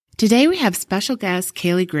Today we have special guest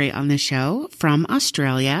Kaylee Gray on the show from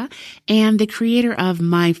Australia and the creator of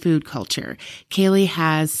My Food Culture. Kaylee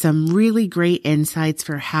has some really great insights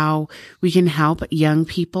for how we can help young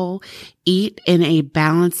people eat in a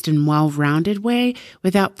balanced and well-rounded way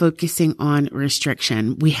without focusing on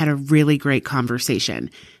restriction. We had a really great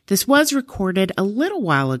conversation. This was recorded a little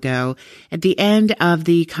while ago. At the end of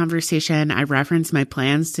the conversation, I referenced my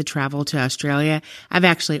plans to travel to Australia. I've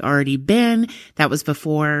actually already been. That was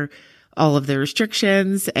before all of the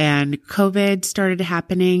restrictions and COVID started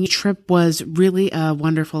happening. The trip was really a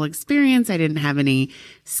wonderful experience. I didn't have any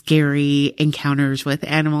scary encounters with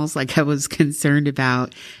animals like I was concerned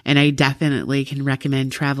about. And I definitely can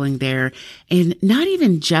recommend traveling there. And not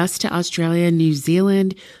even just to Australia, New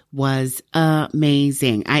Zealand was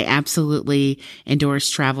amazing. I absolutely endorse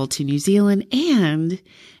travel to New Zealand. And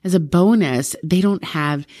as a bonus, they don't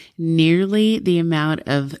have nearly the amount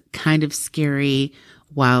of kind of scary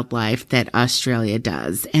wildlife that Australia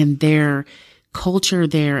does. And their culture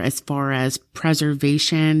there, as far as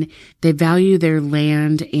preservation, they value their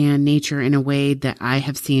land and nature in a way that I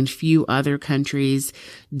have seen few other countries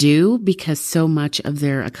do, because so much of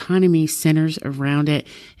their economy centers around it.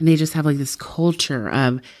 And they just have like this culture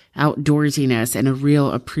of outdoorsiness and a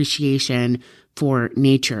real appreciation for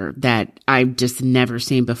nature that I've just never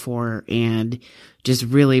seen before and just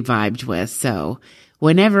really vibed with. So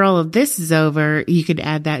whenever all of this is over, you can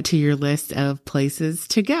add that to your list of places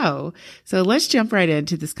to go. So let's jump right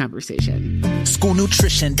into this conversation. School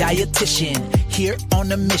nutrition, dietitian, here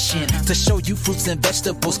on a mission to show you fruits and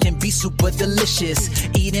vegetables can be super delicious.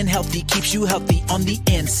 Eating healthy keeps you healthy on the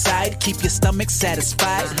inside. Keep your stomach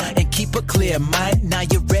satisfied and keep a clear mind. Now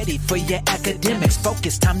you're ready for your academics.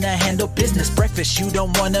 Focus, time to handle business. Breakfast, you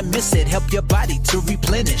don't want to miss it. Help your body to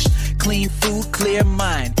replenish. Clean food, clear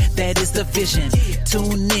mind. That is the vision.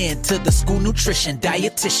 Tune in to the School Nutrition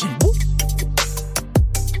Dietitian. Woo.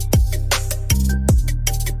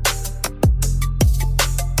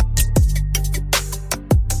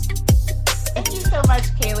 Thank you so much,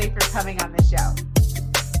 Kaylee, for coming on the show.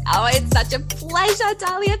 Oh, it's such a pleasure,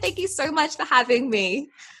 Dahlia. Thank you so much for having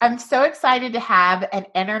me. I'm so excited to have an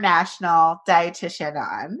international dietitian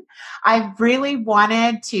on. I really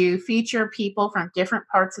wanted to feature people from different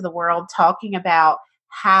parts of the world talking about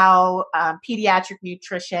how pediatric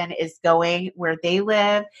nutrition is going where they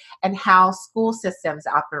live and how school systems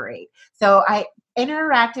operate. So I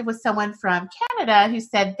interacted with someone from Canada who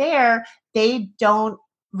said they don't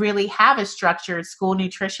really have a structured school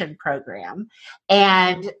nutrition program.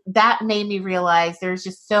 And that made me realize there's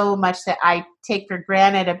just so much that I take for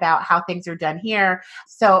granted about how things are done here.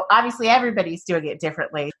 So obviously everybody's doing it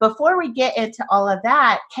differently. Before we get into all of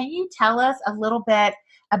that, can you tell us a little bit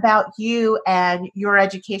about you and your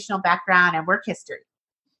educational background and work history?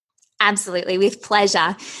 Absolutely, with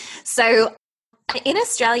pleasure. So in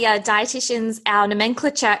Australia, dietitians, our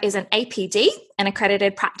nomenclature is an APD, an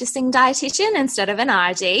accredited practicing dietitian, instead of an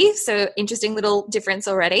RD. So interesting little difference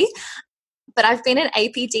already. But I've been an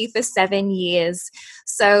APD for 7 years.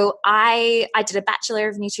 So I did a Bachelor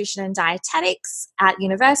of Nutrition and Dietetics at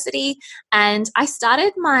university, and I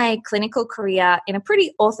started my clinical career in a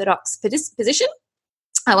pretty orthodox position.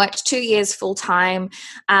 I worked 2 years full-time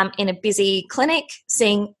in a busy clinic,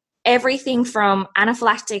 seeing everything from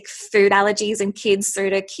anaphylactic food allergies in kids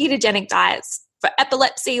through to ketogenic diets for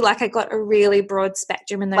epilepsy. Like I got a really broad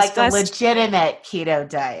spectrum in those like a legitimate keto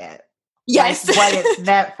diet. Yes. Like what it's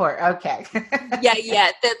meant for. Okay.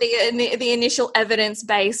 Yeah. The initial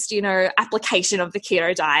evidence-based, application of the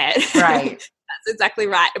keto diet. Right. That's exactly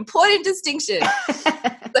right. Important distinction.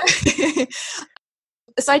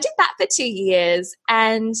 So I did that for 2 years,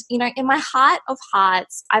 and, in my heart of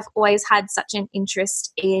hearts, I've always had such an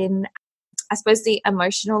interest in, I suppose, the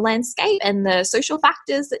emotional landscape and the social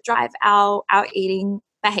factors that drive our eating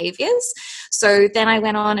behaviors. So then I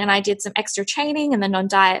went on and I did some extra training in the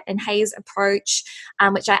non-diet and HAES approach,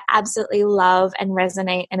 which I absolutely love and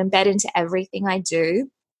resonate and embed into everything I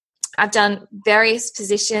do. I've done various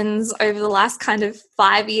positions over the last kind of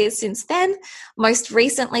 5 years since then. Most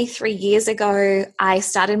recently, 3 years ago, I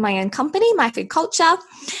started my own company, My Food Culture,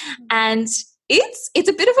 and it's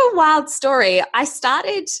a bit of a wild story. I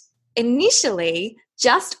started initially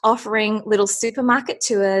just offering little supermarket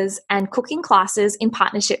tours and cooking classes in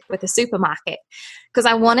partnership with a supermarket, because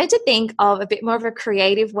I wanted to think of a bit more of a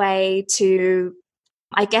creative way to,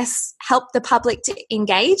 I guess, help the public to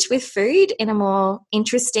engage with food in a more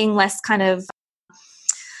interesting, less kind of,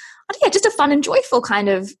 just a fun and joyful kind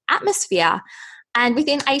of atmosphere. And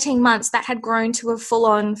within 18 months, that had grown to a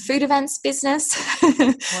full-on food events business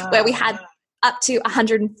where we had up to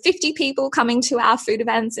 150 people coming to our food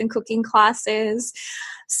events and cooking classes.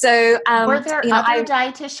 So, were there other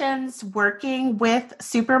dietitians working with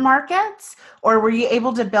supermarkets, or were you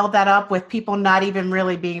able to build that up with people not even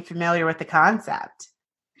really being familiar with the concept?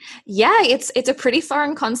 Yeah, it's a pretty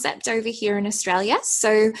foreign concept over here in Australia.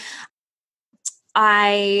 So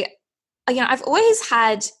I've always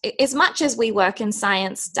had, as much as we work in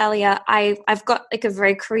science, Dahlia, I've got like a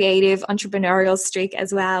very creative entrepreneurial streak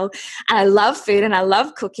as well. And I love food and I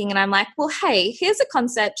love cooking. And I'm like, well, hey, here's a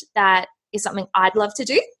concept that is something I'd love to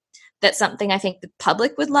do. That's something I think the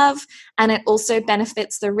public would love. And it also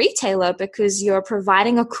benefits the retailer because you're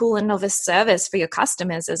providing a cool and novel service for your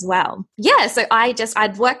customers as well. Yeah, so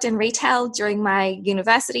I'd worked in retail during my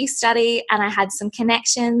university study and I had some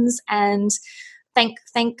connections, and thank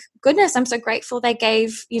goodness, I'm so grateful they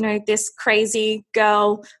gave, this crazy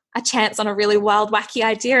girl a chance on a really wild, wacky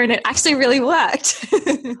idea, and it actually really worked.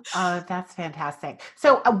 Oh, that's fantastic.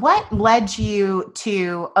 So what led you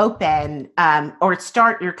to open or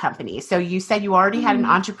start your company? So you said you already had an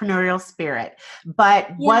entrepreneurial spirit, but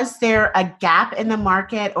was there a gap in the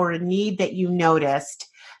market or a need that you noticed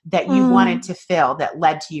that you wanted to fill that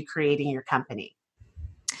led to you creating your company?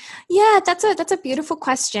 Yeah, that's a beautiful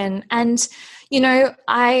question. And,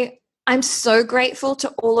 I'm so grateful to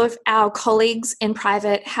all of our colleagues in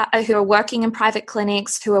private who are working in private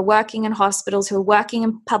clinics, who are working in hospitals, who are working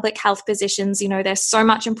in public health positions. There's so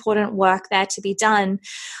much important work there to be done.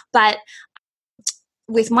 But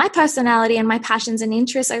with my personality and my passions and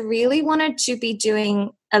interests, I really wanted to be doing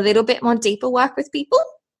a little bit more deeper work with people.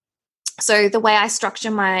 So the way I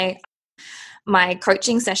structure my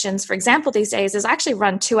coaching sessions, for example, these days is I actually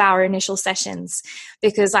run 2-hour initial sessions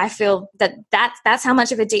because I feel that's how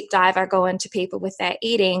much of a deep dive I go into people with their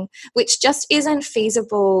eating, which just isn't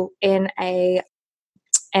feasible in a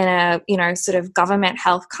sort of government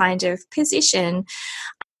health kind of position.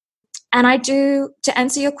 And to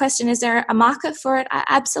answer your question, is there a market for it?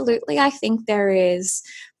 Absolutely. I think there is.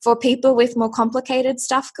 For people with more complicated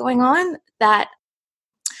stuff going on, that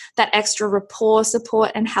extra rapport,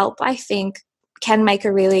 support, and help, I think, can make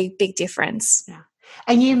a really big difference. Yeah.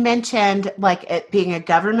 And you mentioned like it being a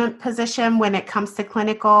government position when it comes to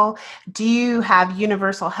clinical. Do you have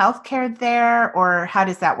universal health care there, or how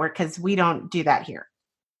does that work? Because we don't do that here.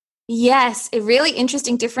 Yes, really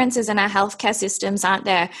interesting differences in our healthcare systems, aren't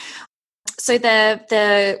there? So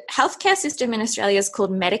the healthcare system in Australia is called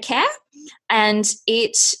Medicare, and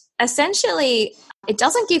it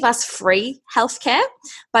doesn't give us free healthcare,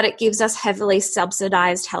 but it gives us heavily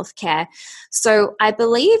subsidized healthcare. So I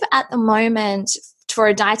believe at the moment for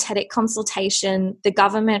a dietetic consultation, the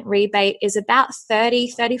government rebate is about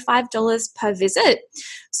 $30, $35 per visit.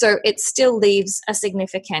 So it still leaves a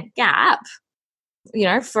significant gap,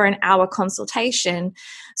 for an hour consultation.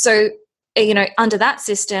 So under that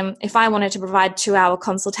system, if I wanted to provide 2-hour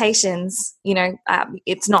consultations,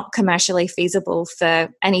 it's not commercially feasible for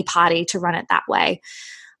any party to run it that way.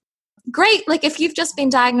 Great. Like if you've just been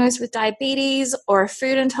diagnosed with diabetes or a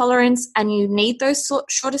food intolerance and you need those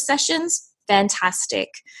shorter sessions, fantastic.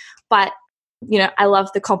 But, I love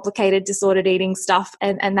the complicated disordered eating stuff,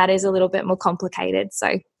 and that is a little bit more complicated.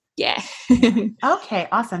 So, yeah. Okay,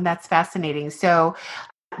 awesome. That's fascinating. So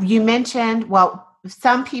you mentioned,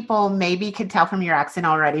 some people maybe could tell from your accent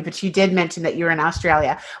already, but you did mention that you're in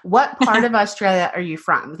Australia. What part of Australia are you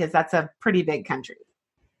from? Because that's a pretty big country.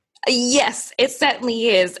 Yes, it certainly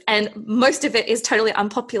is. And most of it is totally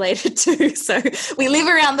unpopulated too. So we live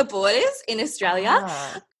around the borders in Australia.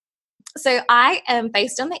 So I am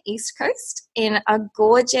based on the East Coast in a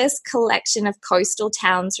gorgeous collection of coastal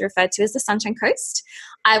towns referred to as the Sunshine Coast.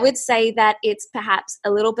 I would say that it's perhaps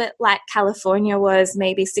a little bit like California was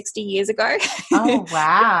maybe 60 years ago. Oh,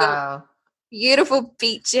 wow. Beautiful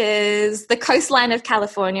beaches. The coastline of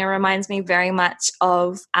California reminds me very much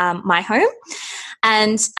of my home.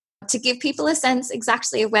 And to give people a sense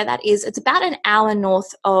exactly of where that is, it's about an hour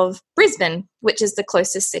north of Brisbane, which is the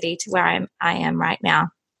closest city to where I am right now.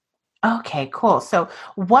 Okay, cool. So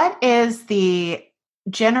what is the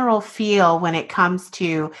general feel when it comes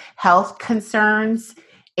to health concerns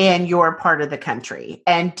in your part of the country?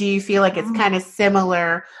 And do you feel like it's kind of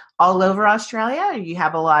similar all over Australia, or you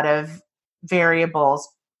have a lot of variables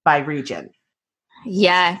by region?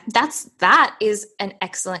 Yeah, that is an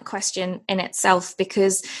excellent question in itself,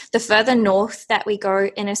 because the further north that we go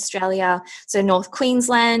in Australia, so North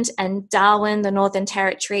Queensland and Darwin, the Northern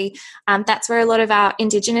Territory, that's where a lot of our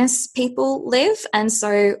Indigenous people live. And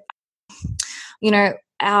so,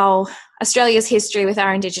 our Australia's history with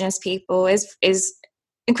our Indigenous people is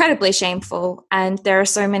incredibly shameful, and there are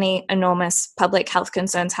so many enormous public health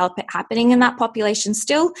concerns happening in that population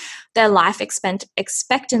still. Their life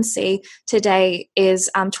expectancy today is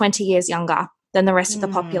 20 years younger than the rest of the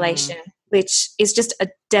population, which is just a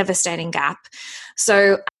devastating gap.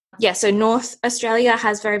 So, so North Australia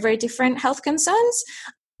has very, very different health concerns.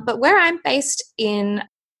 But where I'm based in,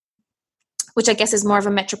 which I guess is more of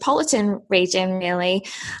a metropolitan region, really,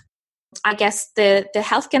 I guess the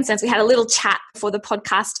health concerns, we had a little chat before the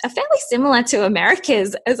podcast, are fairly similar to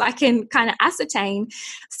America's, as I can kind of ascertain.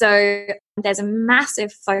 So there's a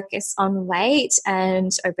massive focus on weight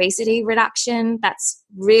and obesity reduction that's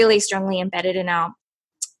really strongly embedded in our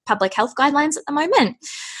public health guidelines at the moment.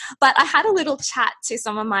 But I had a little chat to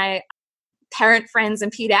some of my parent friends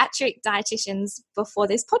and pediatric dietitians before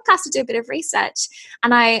this podcast to do a bit of research.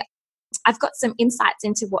 And I've got some insights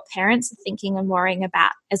into what parents are thinking and worrying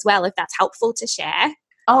about as well, if that's helpful to share.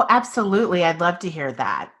 Oh, absolutely. I'd love to hear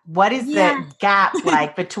that. What is the gap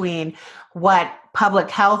like between what public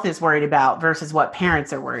health is worried about versus what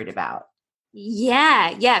parents are worried about?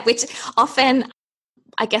 Yeah. Which often,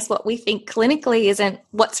 I guess what we think clinically isn't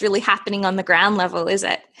what's really happening on the ground level, is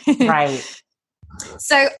it? Right.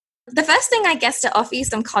 So the first thing, I guess, to offer you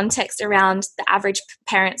some context around the average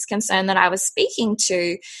parent's concern that I was speaking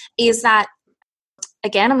to is that,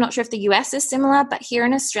 again, I'm not sure if the US is similar, but here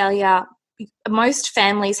in Australia, most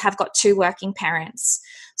families have got two working parents.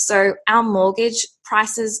 So our mortgage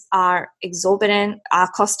prices are exorbitant. Our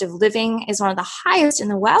cost of living is one of the highest in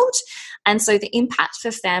the world. And so the impact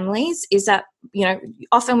for families is that,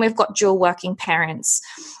 often we've got dual working parents.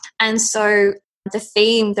 And so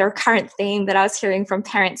the recurrent theme that I was hearing from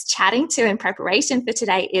parents chatting to in preparation for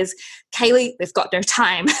today is, Kaylee, we've got no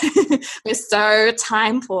time. We're so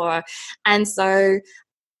time poor. And so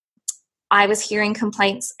I was hearing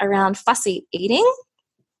complaints around fussy eating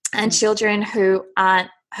and children who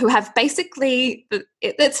have basically,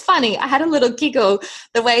 it's funny, I had a little giggle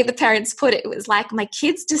the way the parents put it. It was like, my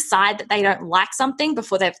kids decide that they don't like something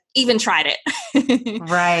before they've even tried it.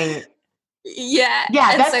 Right. Yeah.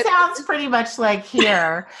 Yeah, that sounds pretty much like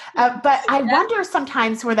here. But I wonder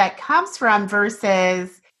sometimes where that comes from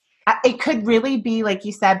versus it could really be, like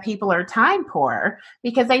you said, people are time poor,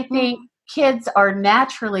 because I think kids are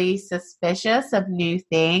naturally suspicious of new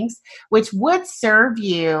things, which would serve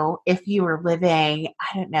you if you were living,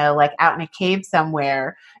 I don't know, like out in a cave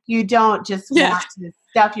somewhere. You don't just want to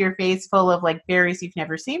stuff your face full of like berries you've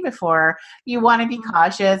never seen before. You want to be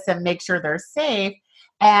cautious and make sure they're safe.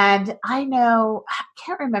 And I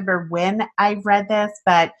can't remember when I read this,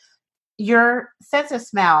 but your sense of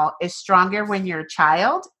smell is stronger when you're a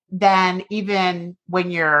child than even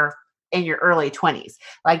when you're in your early 20s.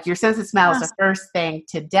 Like your sense of smell is the first thing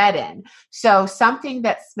to deaden. So something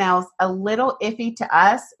that smells a little iffy to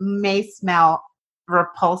us may smell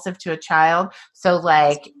repulsive to a child. So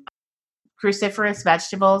like cruciferous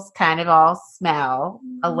vegetables kind of all smell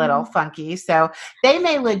a little funky. So they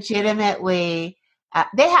may legitimately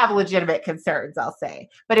they have legitimate concerns, I'll say.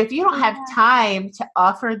 But if you don't have time to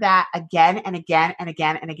offer that again and again and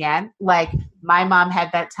again and again, like my mom had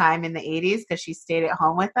that time in the 80s because she stayed at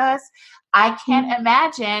home with us, I can't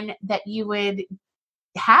imagine that you would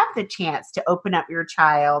have the chance to open up your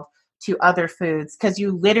child to other foods, because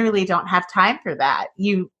you literally don't have time for that.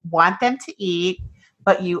 You want them to eat,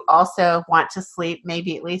 but you also want to sleep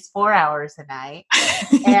maybe at least 4 hours a night.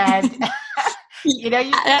 And you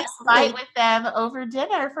can fight with them over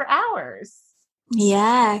dinner for hours.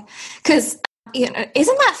 Yeah, because isn't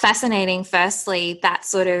that fascinating? Firstly, that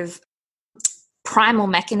sort of primal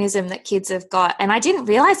mechanism that kids have got, and I didn't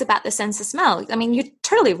realize about the sense of smell. I mean, you're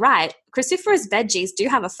totally right. Cruciferous veggies do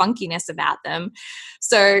have a funkiness about them,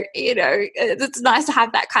 so it's nice to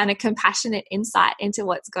have that kind of compassionate insight into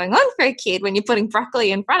what's going on for a kid when you're putting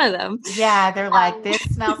broccoli in front of them. Yeah, they're like, this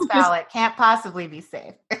smells foul. It can't possibly be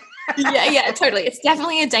safe. Yeah, totally. It's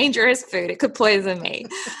definitely a dangerous food. It could poison me.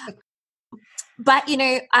 But,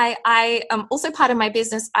 I also part of my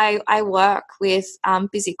business, I work with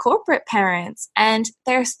busy corporate parents, and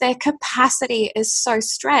their capacity is so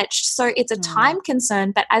stretched. So it's a time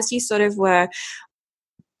concern. But as you sort of were,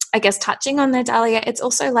 I guess, touching on there, Dahlia, it's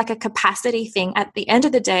also like a capacity thing. At the end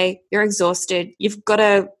of the day, you're exhausted. You've got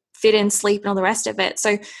to fit in sleep and all the rest of it.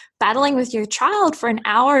 So battling with your child for an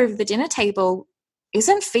hour of the dinner table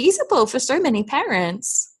isn't feasible for so many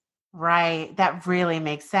parents. Right. That really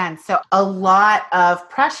makes sense. So a lot of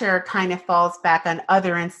pressure kind of falls back on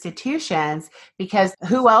other institutions, because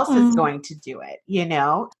who else is going to do it?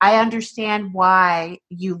 I understand why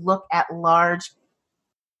you look at large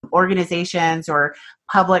organizations or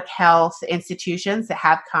public health institutions that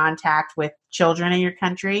have contact with children in your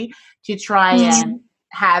country to try and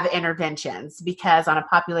have interventions, because on a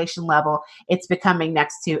population level, it's becoming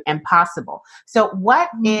next to impossible. So what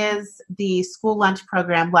is the school lunch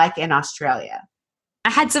program like in Australia? I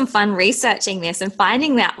had some fun researching this and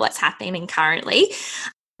finding out what's happening currently.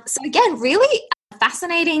 So again, really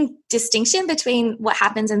fascinating distinction between what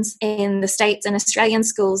happens in the States and Australian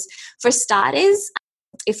schools. For starters,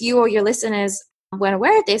 if you or your listeners weren't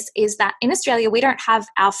aware of this, is that in Australia, we don't have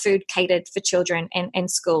our food catered for children in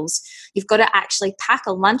schools. You've got to actually pack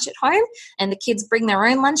a lunch at home and the kids bring their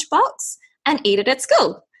own lunchbox and eat it at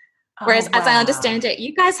school. Whereas, as I understand it,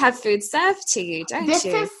 you guys have food served to you, don't you? This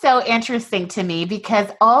is so interesting to me because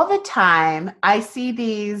all the time I see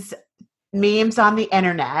these memes on the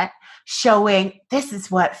internet showing this is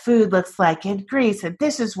what food looks like in Greece and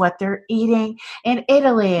this is what they're eating in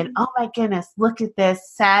Italy. And oh my goodness, look at this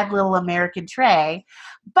sad little American tray.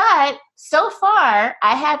 But so far,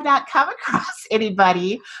 I have not come across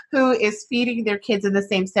anybody who is feeding their kids in the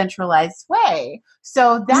same centralized way.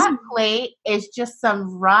 So that plate is just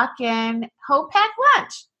some rockin' home packed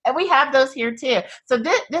lunch. And we have those here too. So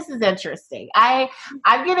this is interesting. I'm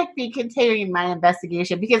going to be continuing my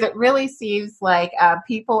investigation because it really seems like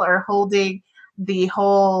people are holding the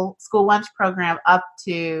whole school lunch program up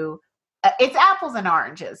to it's apples and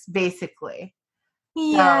oranges, basically.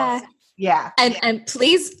 Yeah. So, yeah. And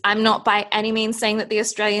please, I'm not by any means saying that the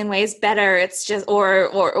Australian way is better. It's just,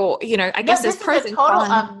 or you know, I guess there's pros and cons. This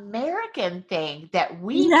is a total American thing that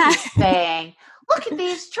we keep saying, look at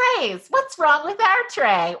these trays. What's wrong with our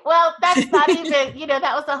tray? Well, that's not even,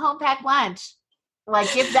 that was a home packed lunch.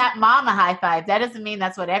 Like, give that mom a high five. That doesn't mean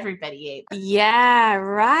that's what everybody ate. Yeah,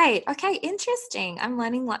 right. Okay, interesting. I'm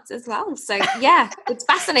learning lots as well. So, yeah, it's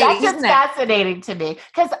fascinating, That's just isn't it? Fascinating to me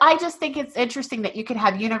because I just think it's interesting that you can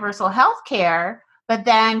have universal health care, but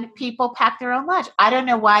then people pack their own lunch. I don't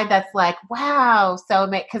know why that's like, wow. So,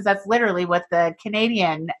 because that's literally what the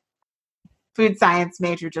Canadian food science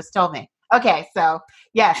major just told me. Okay, so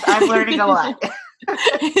yes, I'm learning a lot.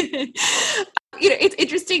 It's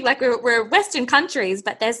interesting, like we're Western countries,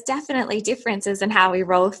 but there's definitely differences in how we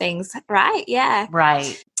roll things, right? Yeah.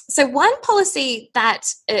 Right. So one policy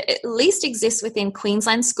that at least exists within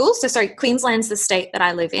Queensland schools, Queensland's the state that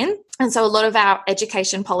I live in, and so a lot of our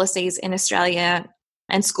education policies in Australia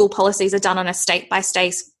and school policies are done on a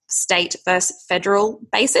state-by-state, state versus federal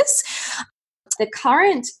basis. The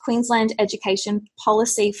current Queensland education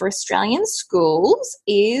policy for Australian schools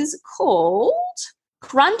is called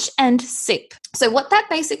Crunch and Sip. So what that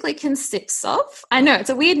basically consists of, I know it's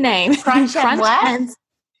a weird name. Crunch and what?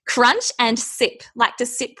 Crunch and Sip, like to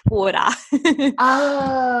sip water.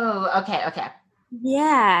 Oh, okay.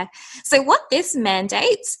 Yeah. So what this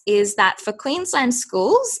mandates is that for Queensland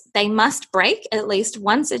schools, they must break at least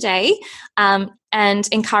once a day and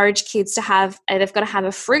encourage kids to have, they've got to have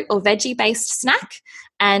a fruit or veggie-based snack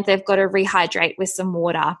and they've got to rehydrate with some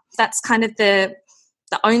water. That's kind of the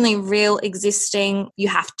only real existing you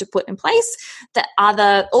have to put in place. All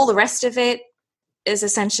the rest of it is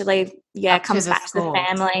essentially, comes back to the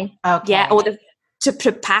family. Okay. Yeah, or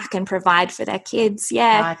to pack and provide for their kids.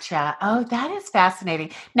 Yeah. Gotcha. Oh, that is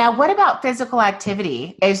fascinating. Now, what about physical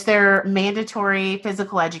activity? Is there mandatory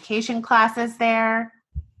physical education classes there?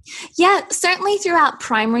 Yeah, certainly throughout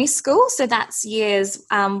primary school. So that's years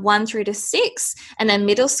 1 through to 6, and then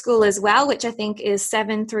middle school as well, which I think is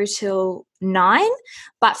 7 through till 9.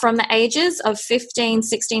 But from the ages of 15,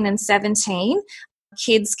 16, and 17,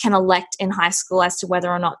 kids can elect in high school as to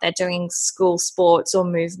whether or not they're doing school sports or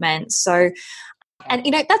movement. So, and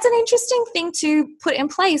that's an interesting thing to put in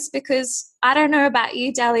place because I don't know about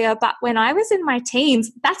you, Dahlia, but when I was in my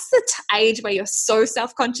teens, that's the age where you're so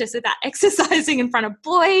self-conscious about exercising in front of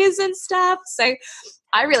boys and stuff. So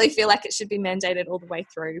I really feel like it should be mandated all the way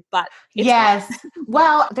through. But yes.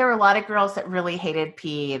 Well, there were a lot of girls that really hated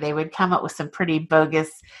PE. They would come up with some pretty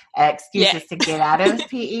bogus excuses to get out of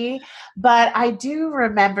PE. But I do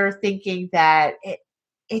remember thinking that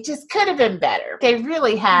it just could have been better. They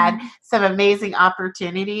really had some amazing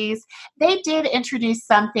opportunities. They did introduce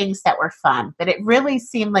some things that were fun, but it really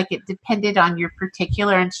seemed like it depended on your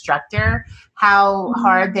particular instructor, how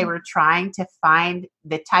hard they were trying to find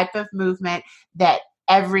the type of movement that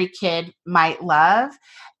every kid might love.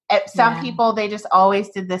 Some people, they just always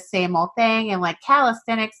did the same old thing. And like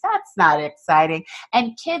calisthenics, that's not exciting.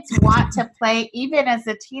 And kids want to play. Even as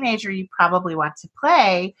a teenager, you probably want to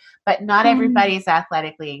play, but not everybody's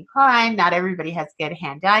athletically inclined. Not everybody has good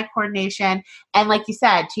hand-eye coordination. And like you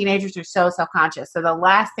said, teenagers are so self-conscious. So the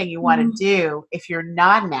last thing you want to do if you're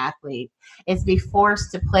not an athlete is be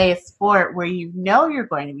forced to play a sport where you're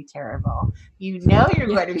going to be terrible. You're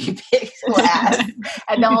going to be big class.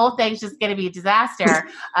 And the whole thing's just going to be a disaster.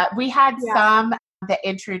 We had some that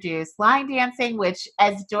introduced line dancing, which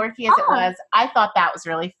as dorky as it was, I thought that was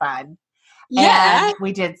really fun. Yeah. And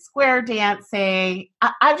we did square dancing.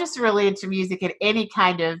 I'm just really into music and any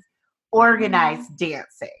kind of organized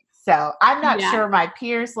dancing. So I'm not sure my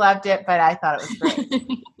peers loved it, but I thought it was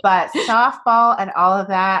great. But softball and all of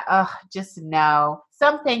that, just no.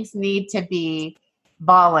 Some things need to be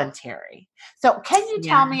voluntary. So can you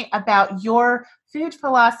tell me about your food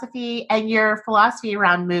philosophy and your philosophy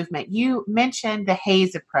around movement? You mentioned the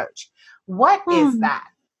HAES approach. What is that?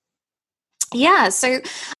 Yeah, so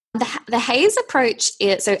the HAES approach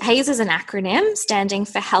so HAES is an acronym standing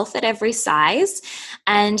for Health at Every Size.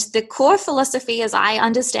 And the core philosophy, as I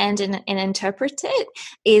understand and interpret it,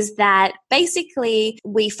 is that basically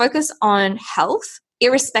we focus on health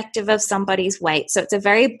irrespective of somebody's weight. So it's a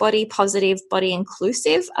very body positive, body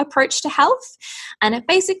inclusive approach to health. And it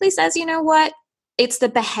basically says, you know what? It's the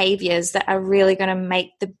behaviors that are really going to make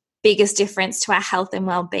the biggest difference to our health and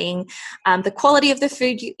well-being. The quality of the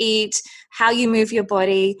food you eat, how you move your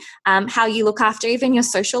body, how you look after even your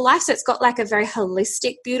social life. So it's got like a very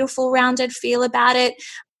holistic, beautiful, rounded feel about it.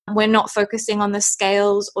 We're not focusing on the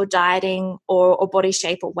scales or dieting or body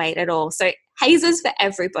shape or weight at all. So HAES is for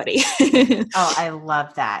everybody. Oh, I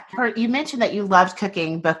love that. You mentioned that you loved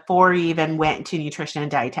cooking before you even went to nutrition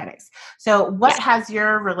and dietetics. So what has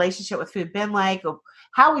your relationship with food been like?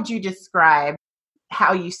 How would you describe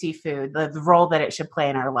how you see food, the role that it should play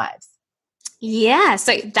in our lives? Yeah,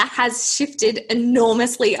 so that has shifted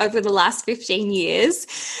enormously over the last 15 years.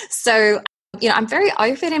 So, I'm very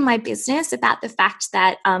open in my business about the fact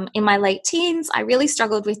that in my late teens, I really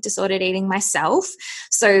struggled with disordered eating myself.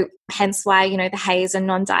 So hence why, the HAES and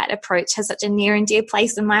non-diet approach has such a near and dear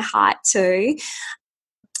place in my heart too.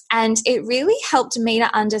 And it really helped me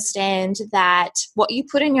to understand that what you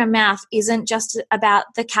put in your mouth isn't just about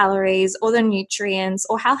the calories or the nutrients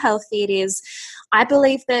or how healthy it is. I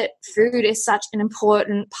believe that food is such an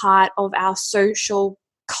important part of our social,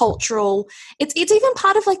 cultural, it's even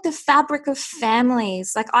part of like the fabric of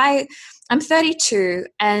families. Like I'm 32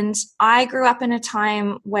 and I grew up in a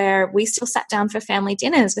time where we still sat down for family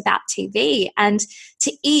dinners without TV, and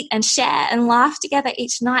to eat and share and laugh together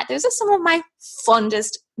each night. Those are some of my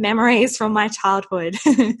fondest memories from my childhood,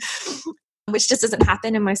 which just doesn't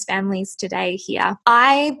happen in most families today here.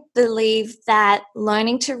 I believe that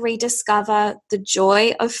learning to rediscover the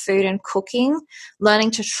joy of food and cooking,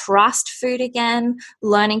 learning to trust food again,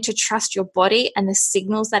 learning to trust your body and the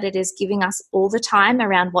signals that it is giving us all the time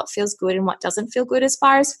around what feels good and what doesn't feel good as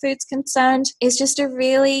far as food's concerned, is just a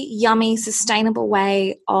really yummy, sustainable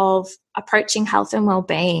way of approaching health and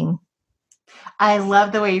well-being. I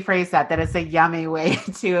love the way you phrase that it's a yummy way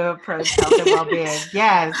to approach health and well-being.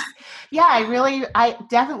 Yes. Yeah, I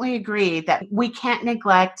definitely agree that we can't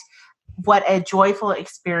neglect what a joyful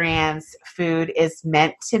experience food is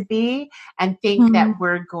meant to be and think that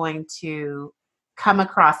we're going to come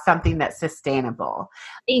across something that's sustainable.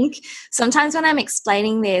 I think sometimes when I'm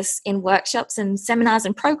explaining this in workshops and seminars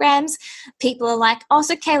and programs, people are like, oh,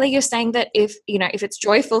 so Kaylee, you're saying that if it's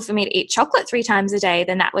joyful for me to eat chocolate 3 times a day,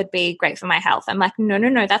 then that would be great for my health. I'm like,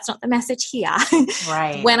 no, that's not the message here.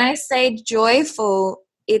 Right. When I say joyful,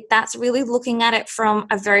 that's really looking at it from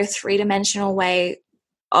a very 3-dimensional way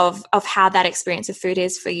of how that experience of food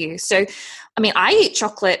is for you. So, I eat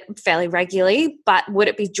chocolate fairly regularly, but would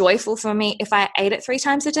it be joyful for me if I ate it 3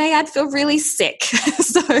 times a day? I'd feel really sick.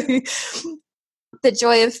 So the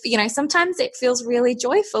joy of, sometimes it feels really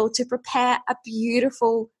joyful to prepare a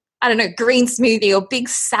beautiful, green smoothie or big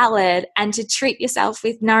salad, and to treat yourself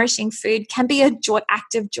with nourishing food can be a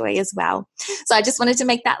act of joy as well. So I just wanted to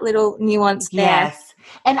make that little nuance there. Yes.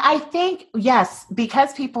 And I think,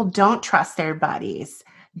 because people don't trust their bodies,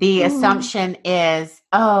 the assumption is,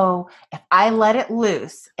 if I let it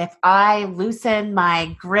loose, if I loosen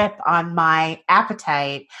my grip on my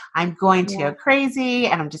appetite, I'm going to go crazy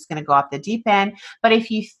and I'm just going to go off the deep end. But if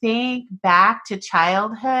you think back to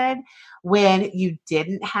childhood, when you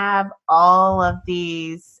didn't have all of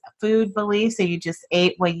these food beliefs and you just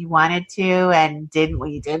ate what you wanted to and didn't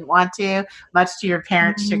what you didn't want to, much to your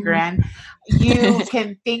parents' chagrin, you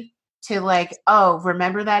can think to like,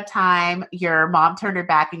 remember that time your mom turned her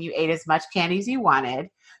back and you ate as much candy as you wanted.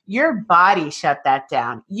 Your body shut that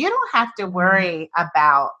down. You don't have to worry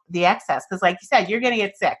about the excess because like you said, you're going to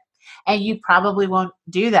get sick and you probably won't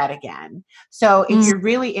do that again. So if you're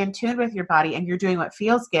really in tune with your body and you're doing what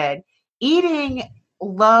feels good, eating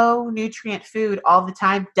low nutrient food all the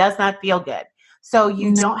time does not feel good. So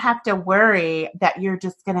you don't have to worry that you're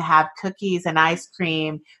just going to have cookies and ice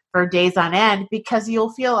cream for days on end because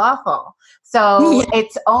you'll feel awful. So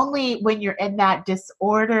it's only when you're in that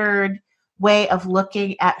disordered way of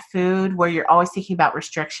looking at food where you're always thinking about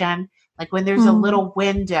restriction, like when there's a little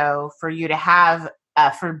window for you to have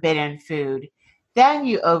forbidden food, then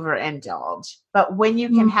you overindulge. But when you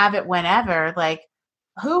can have it whenever, like,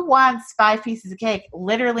 who wants 5 pieces of cake?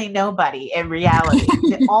 Literally nobody in reality.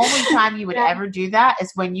 The only time you would ever do that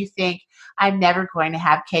is when you think, I'm never going to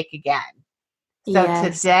have cake again. So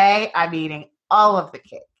today I'm eating all of the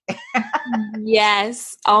cake.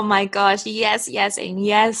 Yes. Oh my gosh. Yes, yes, and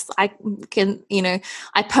yes. I can,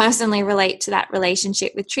 I personally relate to that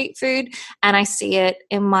relationship with treat food, and I see it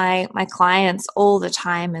in my clients all the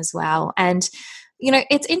time as well. And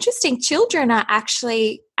it's interesting. Children are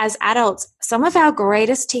actually, as adults, some of our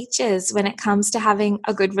greatest teachers when it comes to having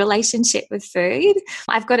a good relationship with food.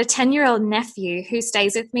 I've got a 10-year-old nephew who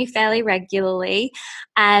stays with me fairly regularly,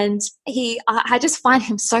 and I just find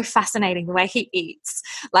him so fascinating the way he eats.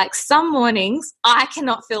 Like, some mornings, I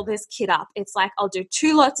cannot fill this kid up. It's like, I'll do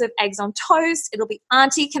 2 lots of eggs on toast. It'll be,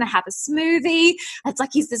 Auntie, can I have a smoothie? It's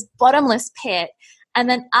like he's this bottomless pit. And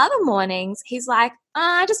then other mornings, he's like,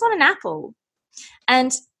 I just want an apple.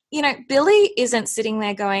 And, Billy isn't sitting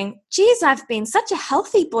there going, geez, I've been such a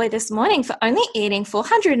healthy boy this morning for only eating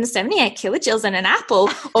 478 kilojoules and an apple.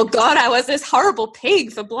 Or, God, I was this horrible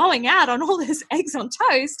pig for blowing out on all those eggs on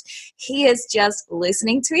toast. He is just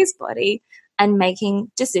listening to his body and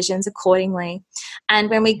making decisions accordingly. And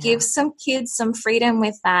when we give some kids some freedom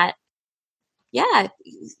with that,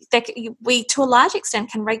 we, to a large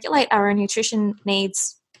extent, can regulate our own nutrition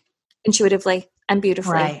needs intuitively and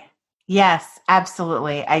beautifully. Right. Yes,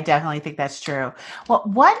 absolutely. I definitely think that's true. Well,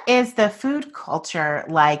 what is the food culture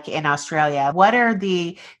like in Australia? What are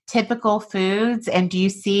the typical foods? And do you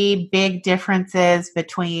see big differences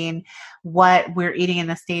between what we're eating in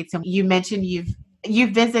the States? And you mentioned you've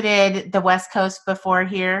visited the West Coast before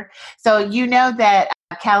here. So you know that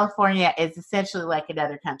California is essentially like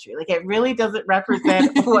another country. Like, it really doesn't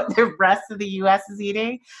represent what the rest of the U.S. is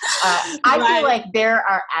eating. I feel like there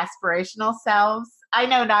are aspirational selves. I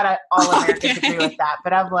know not all Americans agree with that,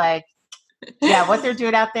 but I'm like, what they're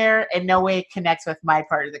doing out there in no way connects with my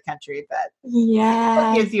part of the country, but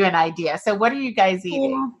it gives you an idea. So what are you guys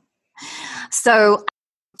eating? So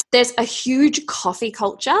there's a huge coffee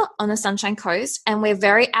culture on the Sunshine Coast, and we're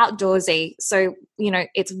very outdoorsy. So,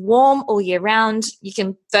 it's warm all year round. You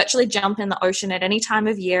can virtually jump in the ocean at any time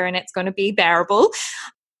of year and it's going to be bearable.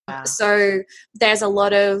 Wow. So there's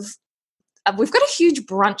we've got a huge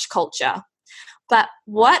brunch culture. But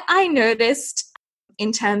what I noticed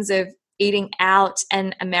in terms of eating out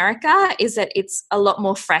in America is that it's a lot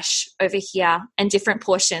more fresh over here and different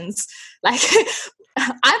portions. Like,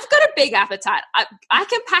 I've got a big appetite. I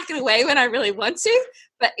can pack it away when I really want to.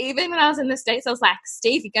 But even when I was in the States, I was like,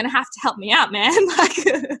 Steve, you're going to have to help me out, man. Like,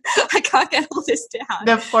 I can't get all this down.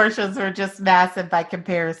 The portions were just massive by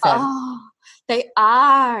comparison. Oh, they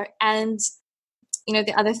are. And,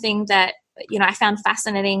 the other thing that, I found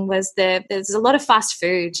fascinating was there's a lot of fast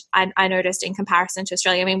food I noticed in comparison to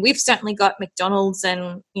Australia. I mean, we've certainly got McDonald's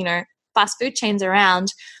and, fast food chains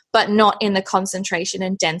around, but not in the concentration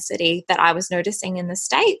and density that I was noticing in the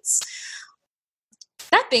States.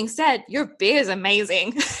 That being said, your beer is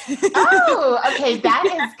amazing. Oh, okay. That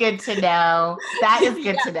is good to know. That is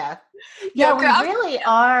good to know. Yeah, we really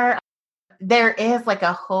are. There is like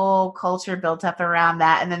a whole culture built up around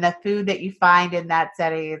that. And then the food that you find in that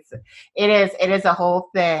setting, it is a whole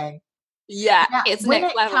thing. Yeah, now, it's when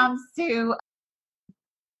next it level. comes to,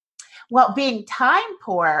 being time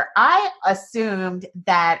poor, I assumed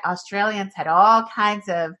that Australians had all kinds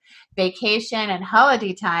of vacation and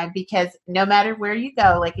holiday time, because no matter where you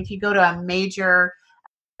go, like if you go to a major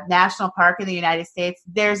national park in the United States,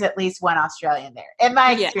 there's at least one Australian there, in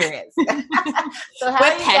my experience. So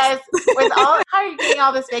how are you getting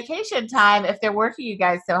all this vacation time if they're working you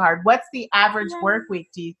guys so hard? What's the average work week,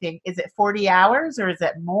 do you think? Is it 40 hours or is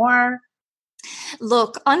it more?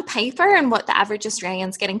 Look, on paper, and what the average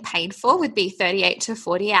Australian's getting paid for would be 38 to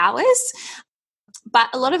 40 hours. But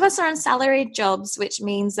a lot of us are on salaried jobs, which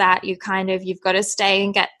means that you've got to stay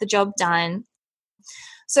and get the job done.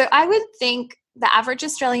 So I would think the average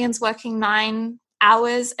Australian's working 9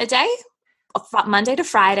 hours a day, Monday to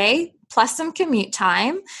Friday, plus some commute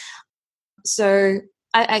time. So,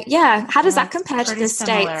 how does that compare to the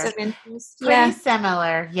States? Pretty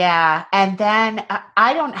similar, yeah. And then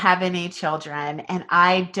I don't have any children, and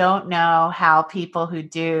I don't know how people who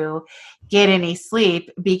do get any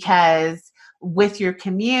sleep, because with your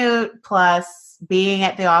commute plus being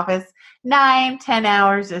at the office, 9-10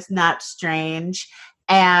 hours is not strange.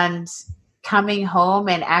 And coming home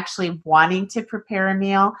and actually wanting to prepare a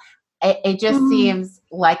meal, it just seems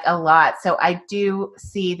like a lot. So I do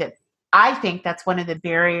see that. I think that's one of the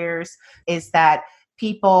barriers, is that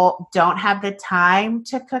people don't have the time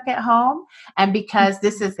to cook at home. And because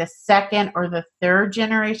this is the second or the third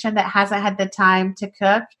generation that hasn't had the time to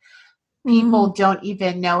cook, people don't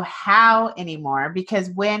even know how anymore, because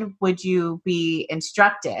when would you be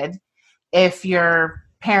instructed if your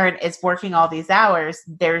parent is working all these hours?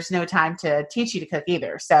 There's no time to teach you to cook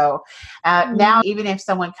either. So now, even if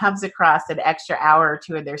someone comes across an extra hour or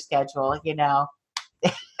two in their schedule,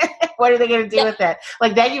 what are they going to do with it?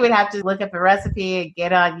 Like, then you would have to look up a recipe and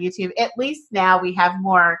get on YouTube. At least now we have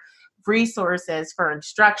more resources for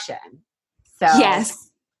instruction. So yes,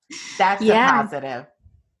 that's a positive.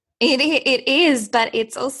 It is, but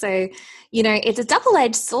it's also, it's a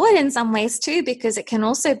double-edged sword in some ways too, because it can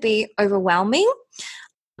also be overwhelming.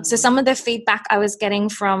 So some of the feedback I was getting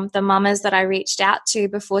from the mamas that I reached out to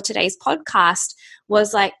before today's podcast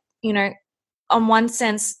was like, on one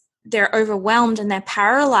sense, they're overwhelmed and they're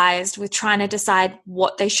paralyzed with trying to decide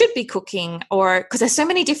what they should be cooking, or because there's so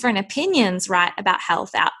many different opinions, right, about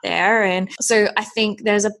health out there. And so I think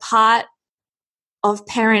there's a part of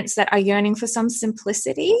parents that are yearning for some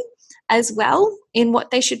simplicity as well in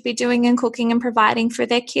what they should be doing and cooking and providing for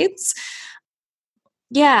their kids.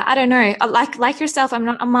 Yeah, I don't know. Like yourself, I'm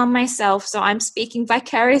not a mom myself, so I'm speaking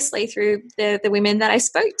vicariously through the women that I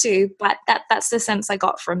spoke to, but that's the sense I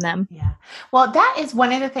got from them. Yeah. Well, that is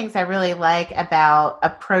one of the things I really like about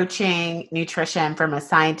approaching nutrition from a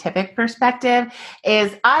scientific perspective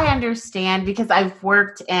is I understand, because I've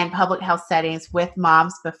worked in public health settings with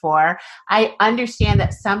moms before. I understand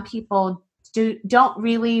that some people don't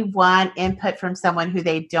really want input from someone who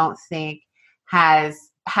they don't think has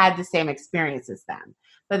had the same experience as them.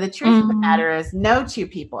 But the truth of the matter is no two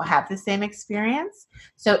people have the same experience.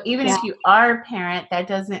 So even if you are a parent, that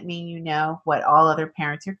doesn't mean you know what all other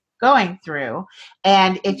parents are going through.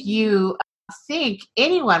 And if you think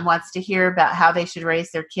anyone wants to hear about how they should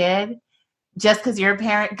raise their kid, just because you're a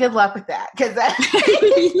parent, good luck with that, because that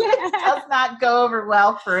does not go over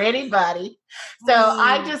well for anybody. So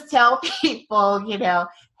I just tell people,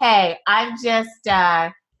 hey, I'm just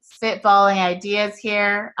spitballing ideas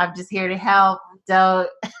here. I'm just here to help. Don't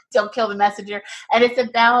kill the messenger. And it's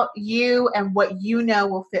about you and what you know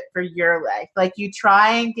will fit for your life. Like, you try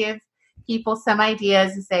and give people some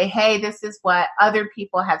ideas and say, hey, this is what other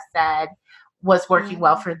people have said was working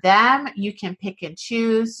well for them. You can pick and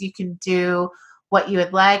choose. You can do what you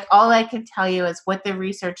would like. All I can tell you is what the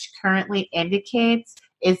research currently indicates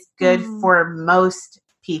is good for most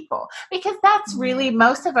people, because that's really,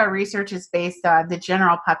 most of our research is based on the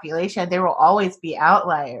general population. There will always be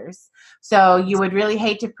outliers. So you would really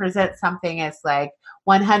hate to present something as like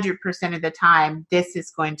 100% of the time, this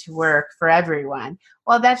is going to work for everyone.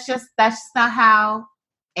 Well, that's just not how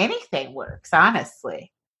anything works,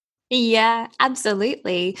 honestly. Yeah,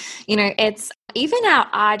 absolutely. It's even our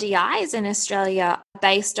RDIs in Australia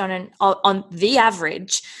based on the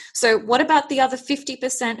average. So what about the other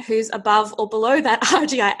 50% who's above or below that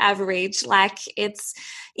RDI average? Like, it's,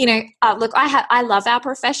 look, I love our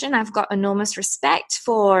profession. I've got enormous respect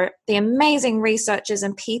for the amazing researchers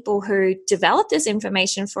and people who develop this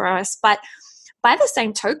information for us. But by the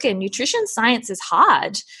same token, nutrition science is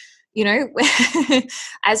hard.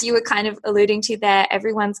 As you were kind of alluding to there,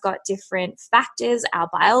 everyone's got different factors, our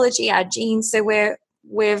biology, our genes. So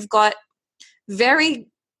we've got very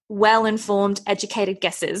well-informed, educated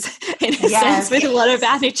guesses in a sense with a lot of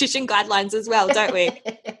our nutrition guidelines as well, don't we?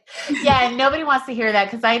 Yeah, and nobody wants to hear that,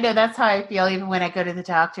 because I know that's how I feel even when I go to the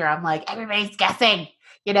doctor. I'm like, everybody's guessing.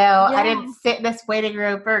 I didn't sit in this waiting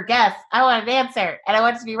room for a guess. I want an answer, and I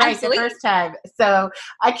want it to be right the first time. So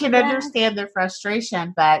I can understand their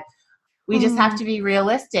frustration, but we just have to be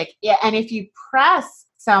realistic. Yeah, and if you press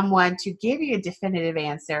someone to give you a definitive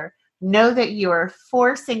answer, know that you are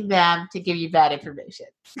forcing them to give you bad information.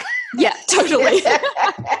 Yeah, totally.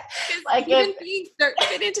 Like, human beings don't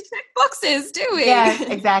fit into check boxes, do we? Yes,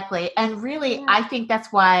 exactly. And really, I think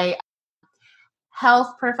that's why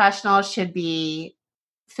health professionals should be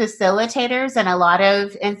facilitators in a lot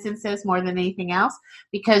of instances more than anything else,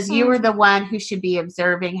 because you are the one who should be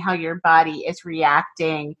observing how your body is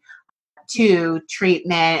reacting to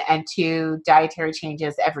treatment and to dietary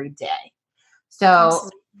changes every day. So,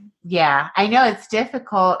 I know it's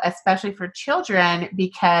difficult, especially for children,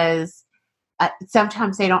 because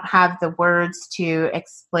sometimes they don't have the words to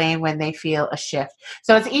explain when they feel a shift.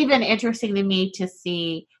 So it's even interesting to me to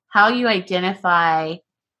see how you identify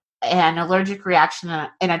an allergic reaction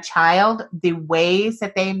in a child. The ways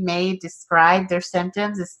that they may describe their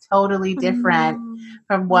symptoms is totally different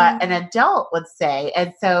from what an adult would say.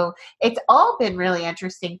 And so it's all been really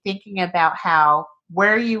interesting thinking about how,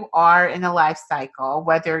 where you are in the life cycle,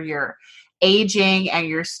 whether you're aging and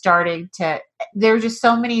you're starting to there are just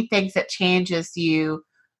so many things that change as you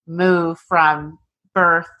move from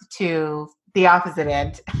birth to the opposite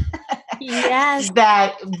end. Yes.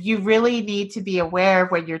 That you really need to be aware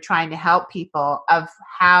when you're trying to help people of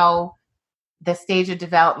how the stage of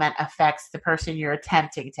development affects the person you're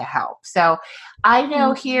attempting to help. So I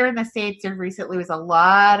know here in the States, there recently was a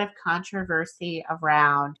lot of controversy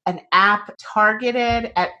around an app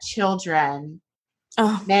targeted at children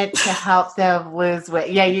meant to help them lose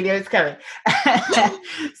weight. Yeah, you know it's coming.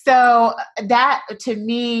 So that to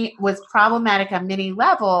me was problematic on many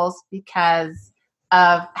levels because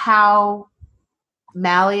of how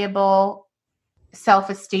malleable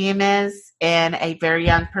self-esteem is in a very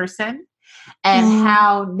young person and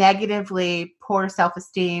how negatively poor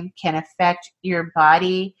self-esteem can affect your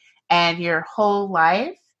body and your whole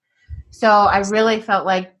life. So I really felt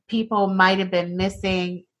like people might have been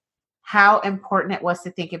missing how important it was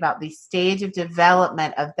to think about the stage of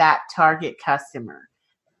development of that target customer.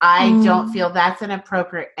 I don't feel that's an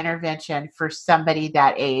appropriate intervention for somebody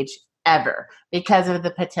that age ever because of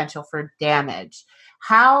the potential for damage.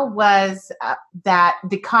 How was that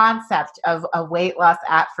the concept of a weight loss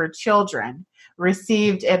app for children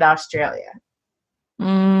received in Australia?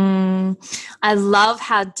 I love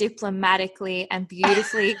how diplomatically and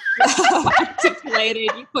beautifully articulated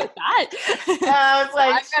you put that.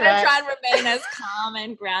 Like I'm going to try and remain as calm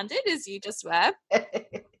and grounded as you just were.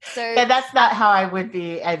 So, and that's not how I would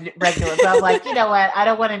be at regular, but I'm like, you know what? I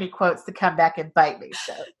don't want any quotes to come back and bite me.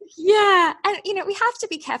 So yeah. And, you know, we have to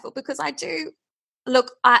be careful because I do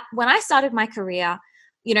look, when I started my career,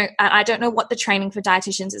 you know, I don't know what the training for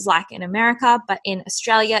dietitians is like in America, but in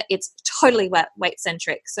Australia, it's totally weight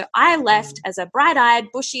centric. So I left as a bright-eyed,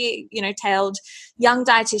 bushy, you know, tailed young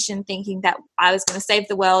dietitian thinking that I was going to save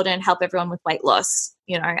the world and help everyone with weight loss,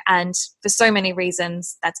 you know, and for so many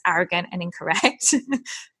reasons, that's arrogant and incorrect.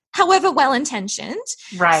 However, well-intentioned.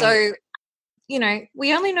 Right. So, you know,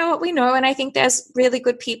 we only know what we know. And I think there's really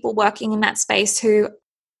good people working in that space who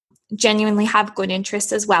genuinely have good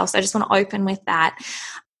interests as well. So I just want to open with that.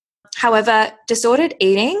 However, disordered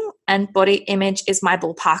eating and body image is my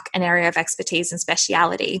ballpark, an area of expertise and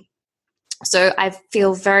speciality. So I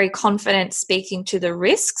feel very confident speaking to the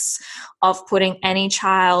risks of putting any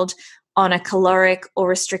child on a caloric or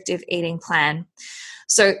restrictive eating plan.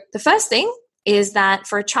 So the first thing is that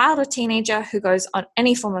for a child or teenager who goes on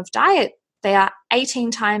any form of diet, they are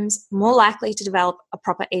 18 times more likely to develop a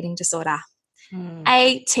proper eating disorder.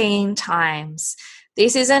 18 times.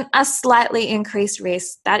 This isn't a slightly increased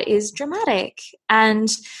risk. That is dramatic. And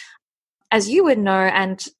as you would know,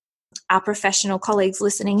 and our professional colleagues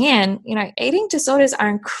listening in, you know, eating disorders are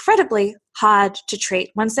incredibly hard to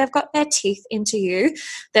treat. Once they've got their teeth into you,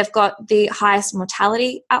 they've got the highest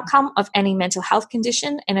mortality outcome of any mental health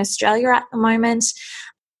condition in Australia at the moment.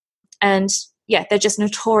 And yeah, they're just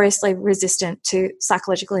notoriously resistant to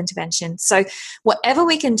psychological intervention. So whatever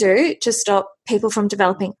we can do to stop people from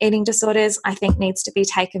developing eating disorders, I think needs to be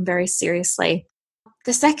taken very seriously.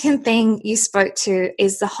 The second thing you spoke to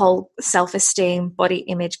is the whole self-esteem, body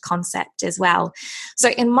image concept as well.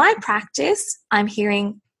 So in my practice, I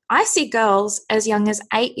see girls as young as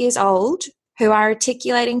 8 years old who are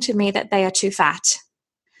articulating to me that they are too fat.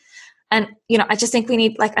 And, you know, I just think we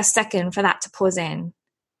need like a second for that to pause in.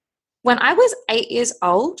 When I was 8 years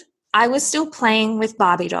old, I was still playing with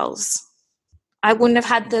Barbie dolls. I wouldn't have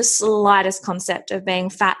had the slightest concept of being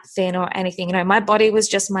fat, thin, or anything. You know, my body was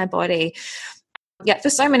just my body. Yet for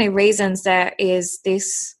so many reasons, there is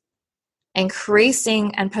this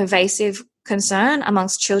increasing and pervasive concern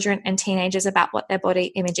amongst children and teenagers about what their body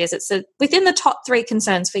image is. It's within the top 3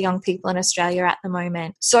 concerns for young people in Australia at the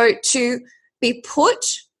moment. So to be put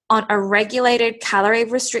on a regulated,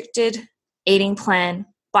 calorie-restricted eating plan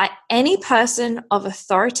by any person of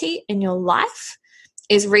authority in your life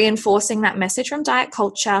is reinforcing that message from diet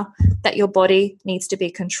culture that your body needs to be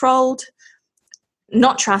controlled,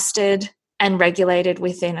 not trusted, and regulated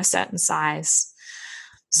within a certain size.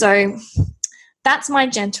 So that's my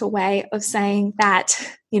gentle way of saying that,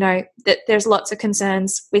 you know, that there's lots of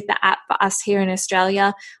concerns with the app for us here in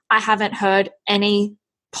Australia. I haven't heard any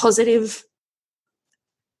positive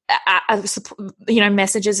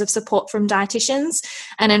messages of support from dietitians,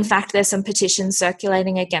 and in fact there's some petitions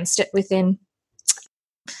circulating against it within,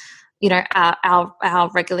 you know,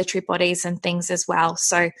 our regulatory bodies and things as well.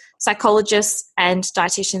 So psychologists and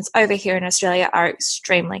dietitians over here in Australia are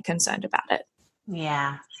extremely concerned about it.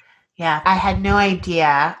 Yeah I had no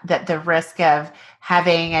idea that the risk of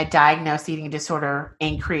having a diagnosed eating disorder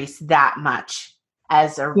increased that much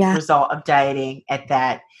as a result of dieting at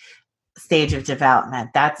that stage of development.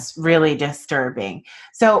 That's really disturbing.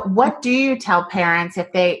 So what do you tell parents if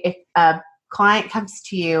a client comes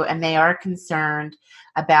to you and they are concerned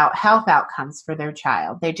about health outcomes for their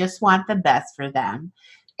child. They just want the best for them.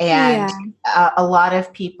 And a lot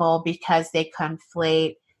of people, because they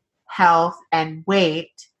conflate health and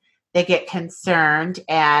weight, they get concerned,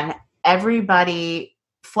 and everybody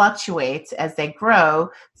fluctuates as they grow.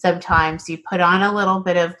 Sometimes you put on a little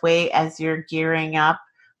bit of weight as you're gearing up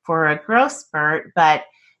for a growth spurt, but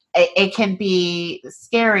it can be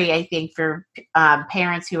scary, I think, for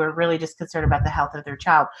parents who are really just concerned about the health of their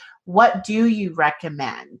child. What do you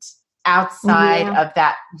recommend outside of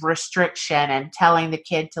that restriction and telling the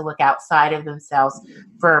kid to look outside of themselves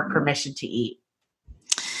for permission to eat?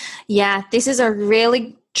 Yeah, this is a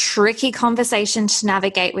really tricky conversation to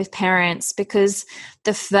navigate with parents, because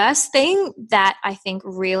the first thing that I think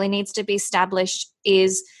really needs to be established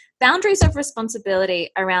is boundaries of responsibility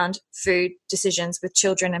around food decisions with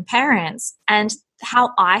children and parents. And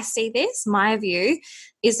how I see this, my view,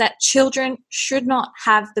 is that children should not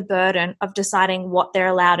have the burden of deciding what they're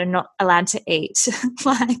allowed and not allowed to eat.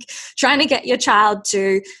 Like, trying to get your child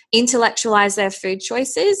to intellectualize their food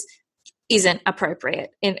choices isn't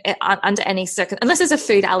appropriate under any circumstance, unless there's a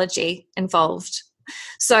food allergy involved.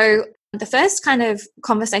 So the first kind of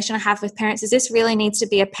conversation I have with parents is this really needs to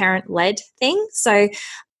be a parent-led thing. So,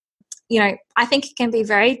 I think it can be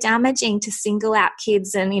very damaging to single out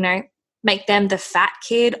kids and, make them the fat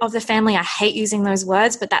kid of the family. I hate using those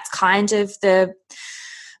words, but that's kind of the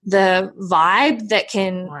vibe that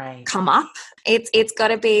can come up. It's got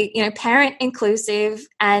to be, parent inclusive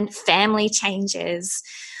and family changes.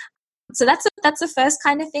 So that's the first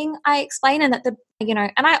kind of thing I explain, and that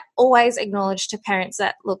and I always acknowledge to parents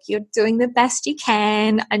that, look, you're doing the best you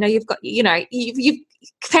can. I know you've got,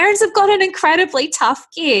 parents have got an incredibly tough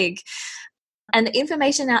gig, and the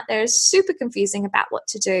information out there is super confusing about what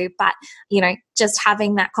to do. But, just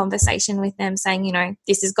having that conversation with them, saying,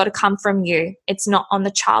 this has got to come from you. It's not on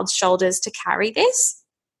the child's shoulders to carry this.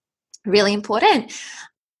 Really important.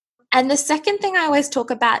 And the second thing I always talk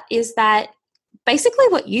about is that basically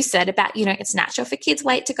what you said about, it's natural for kids'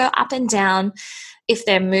 weight to go up and down. If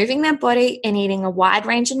they're moving their body and eating a wide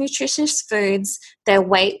range of nutritious foods, their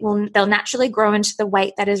weight they'll naturally grow into the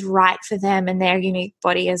weight that is right for them and their unique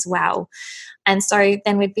body as well. And so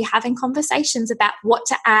then we'd be having conversations about what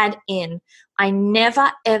to add in. I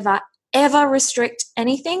never, ever, ever restrict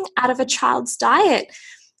anything out of a child's diet.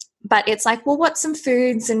 But it's like, well, what's some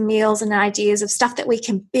foods and meals and ideas of stuff that we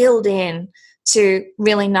can build in to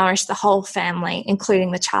really nourish the whole family,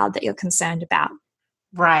 including the child that you're concerned about?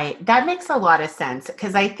 Right. That makes a lot of sense,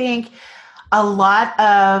 because I think a lot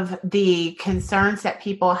of the concerns that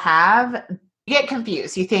people have, you get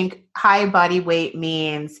confused. You think high body weight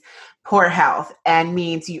means poor health and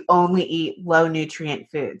means you only eat low nutrient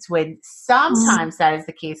foods, when sometimes that is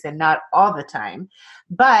the case and not all the time.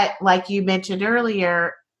 But like you mentioned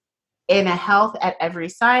earlier, in a health at every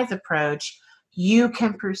size approach, you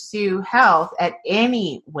can pursue health at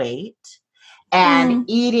any weight, and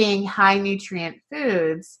eating high nutrient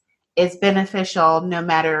foods is beneficial no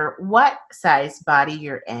matter what size body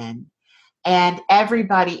you're in. And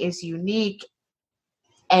everybody is unique,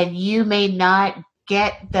 and you may not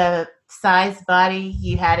get the size body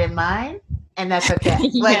you had in mind, and that's okay.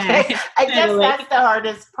 I guess that's the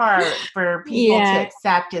hardest part for people to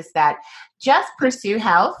accept, is that just pursue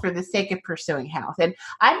health for the sake of pursuing health. And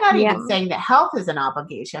I'm not even saying that health is an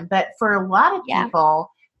obligation, but for a lot of people,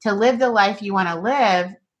 to live the life you want to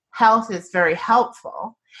live, health is very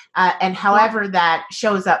helpful. And however that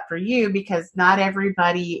shows up for you, because not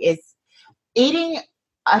everybody is eating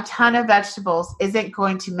a ton of vegetables isn't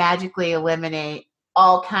going to magically eliminate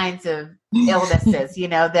all kinds of illnesses,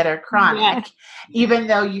 that are chronic, even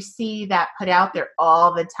though you see that put out there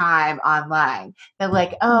all the time online. They're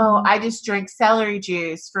like, oh, I just drank celery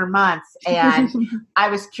juice for months and I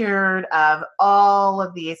was cured of all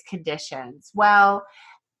of these conditions. Well,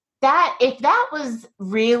 if that was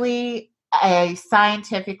really a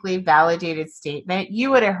scientifically validated statement,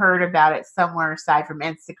 you would have heard about it somewhere aside from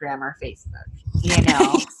Instagram or Facebook,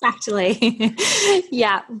 Exactly.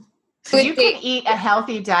 Yeah. You can eat a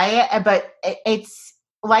healthy diet, but it's,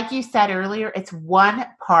 like you said earlier, it's one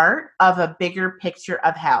part of a bigger picture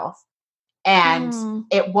of health. And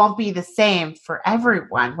it won't be the same for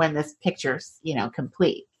everyone when this picture's,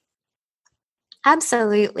 complete.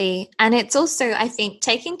 Absolutely. And it's also, I think,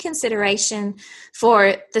 taking consideration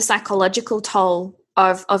for the psychological toll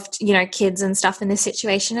of kids and stuff in this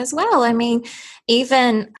situation as well. I mean,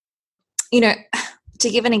 even, to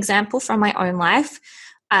give an example from my own life,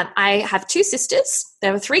 I have two sisters.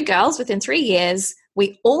 There were 3 girls within 3 years.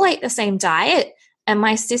 We all ate the same diet, and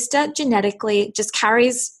my sister genetically just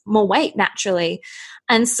carries more weight naturally.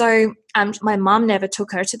 And so my mom never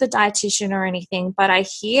took her to the dietitian or anything, but I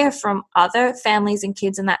hear from other families and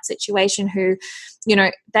kids in that situation who, you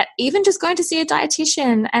know, that even just going to see a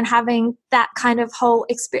dietitian and having that kind of whole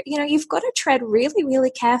experience, you know, you've got to tread really,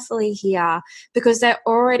 really carefully here because they're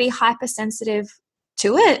already hypersensitive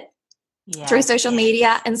to it through social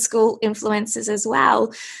media and school influences as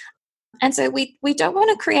well. And so we don't want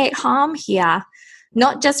to create harm here,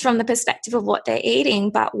 not just from the perspective of what they're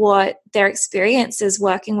eating, but what their experiences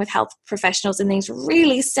working with health professionals in these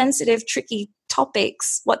really sensitive, tricky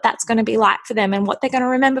topics, what that's going to be like for them and what they're going to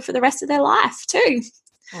remember for the rest of their life too.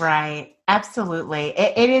 Right. Absolutely.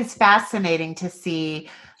 It is fascinating to see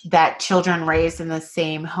that children raised in the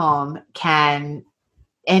same home can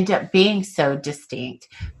end up being so distinct,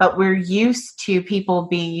 but we're used to people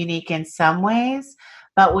being unique in some ways.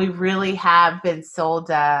 But we really have been sold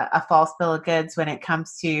a false bill of goods when it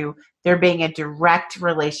comes to there being a direct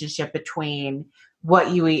relationship between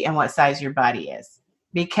what you eat and what size your body is,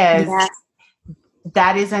 because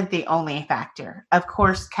that isn't the only factor. Of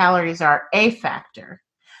course, calories are a factor,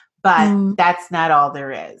 but that's not all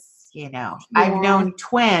there is. You know, I've known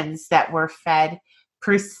twins that were fed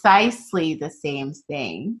precisely the same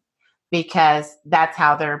thing because that's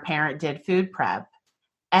how their parent did food prep.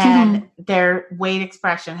 And their weight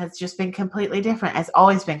expression has just been completely different, has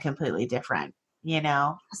always been completely different, you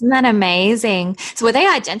know? Isn't that amazing? So were they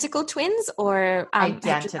identical twins or?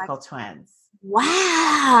 Identical twins. Wow.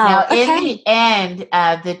 Now, in the end,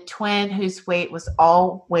 the twin whose weight was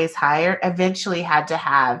always higher eventually had to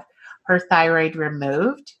have her thyroid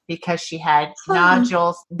removed because she had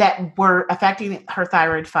nodules that were affecting her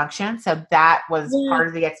thyroid function. So that was part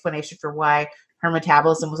of the explanation for why her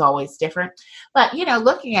metabolism was always different. But, you know,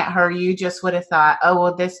 looking at her, you just would have thought, oh,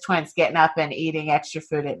 well, this twin's getting up and eating extra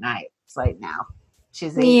food at night. It's like, no,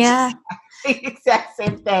 she's eating the exact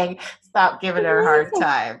same thing. Stop giving her a hard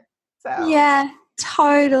time. So yeah,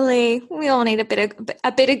 totally. We all need a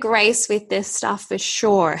bit of grace with this stuff for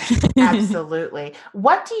sure. Absolutely.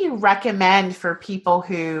 What do you recommend for people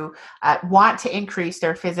who want to increase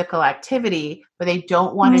their physical activity, but they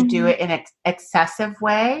don't want to do it in an excessive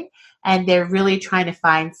way? And they're really trying to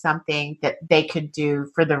find something that they could do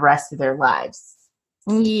for the rest of their lives.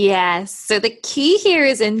 Yes. So the key here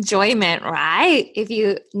is enjoyment, right? If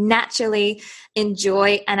you naturally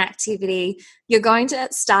enjoy an activity, you're going to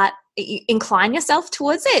incline yourself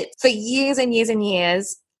towards it. For years and years and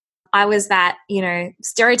years, I was that, you know,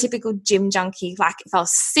 stereotypical gym junkie. Like if I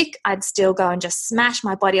was sick, I'd still go and just smash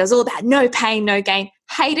my body. I was all about no pain, no gain.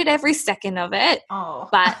 Hated every second of it.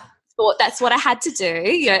 But thought that's what I had to do,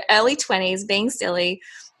 you know, early 20s, being silly,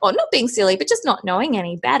 or not being silly, but just not knowing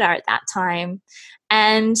any better at that time.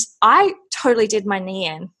 And I totally did my knee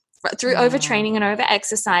in through overtraining and over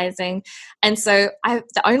exercising. And so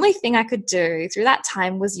the only thing I could do through that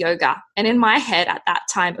time was yoga. And in my head at that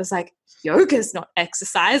time, it was like, yoga's not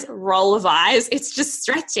exercise, roll of eyes. It's just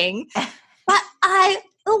stretching. But I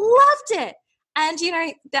loved it. And, you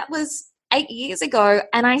know, that was 8 years ago,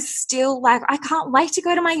 and I still I can't wait to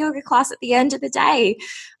go to my yoga class at the end of the day.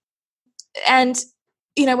 And,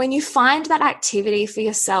 you know, when you find that activity for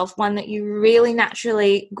yourself, one that you really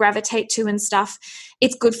naturally gravitate to and stuff,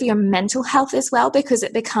 it's good for your mental health as well because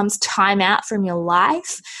it becomes time out from your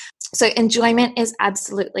life. So enjoyment is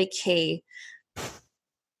absolutely key.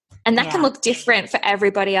 And that can look different for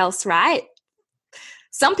everybody else, right?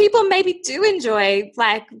 Some people maybe do enjoy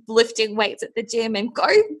like lifting weights at the gym, and go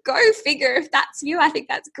figure if that's you. I think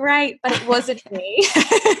that's great, but it wasn't me.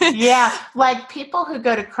 Yeah. Like people who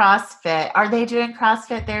go to CrossFit, are they doing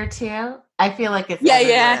CrossFit there too? I feel like it's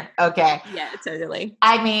everywhere. Yeah. Okay. Yeah, totally.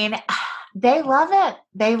 I mean, they love it.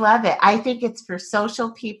 They love it. I think it's for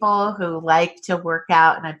social people who like to work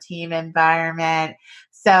out in a team environment.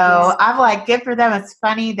 So I'm like, good for them. It's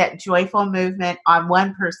funny that joyful movement on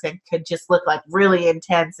one person could just look like really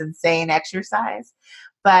intense, insane exercise.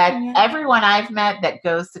 But everyone I've met that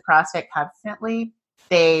goes to CrossFit constantly,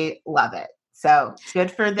 they love it. So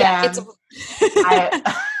good for them.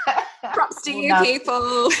 Props to you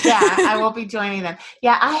people. I will be joining them.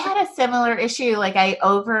 Yeah, I had a similar issue. Like I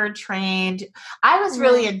overtrained. I was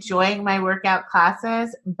really enjoying my workout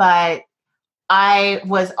classes, but I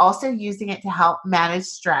was also using it to help manage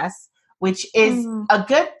stress, which is a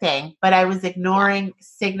good thing, but I was ignoring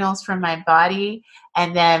signals from my body.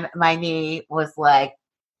 And then my knee was like,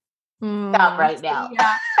 stop right now.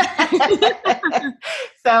 Yeah.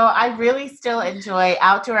 So I really still enjoy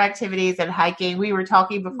outdoor activities and hiking. We were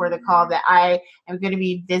talking before the call that I am going to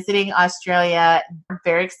be visiting Australia. I'm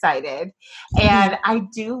very excited. And I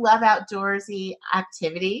do love outdoorsy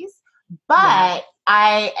activities, but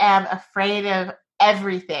I am afraid of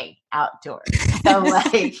everything outdoors. So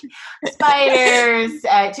like spiders,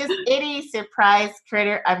 just any surprise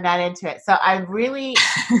critter, I'm not into it. So I'm really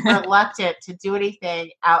reluctant to do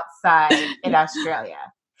anything outside in Australia.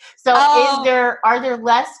 So are there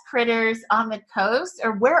less critters on the coast,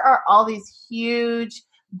 or where are all these huge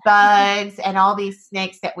bugs and all these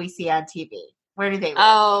snakes that we see on TV? Where do they live?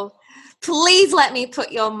 Oh, please let me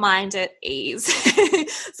put your mind at ease.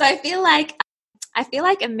 So I feel like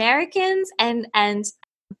Americans and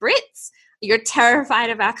Brits, you're terrified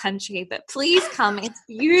of our country, but please come. It's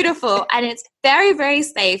beautiful and it's very, very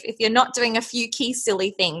safe if you're not doing a few key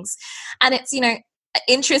silly things. And it's,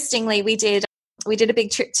 interestingly, we did a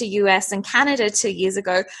big trip to US and Canada 2 years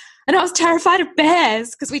ago, and I was terrified of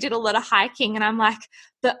bears because we did a lot of hiking, and I'm like,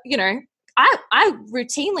 I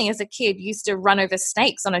routinely as a kid used to run over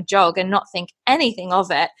snakes on a jog and not think anything of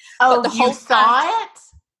it. Oh, but you saw it?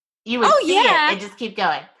 You would see it and just keep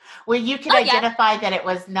going. Well, you could identify that it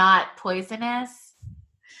was not poisonous?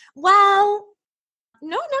 Well,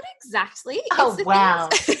 no, not exactly. Oh, wow.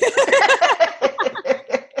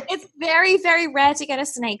 It's very, very rare to get a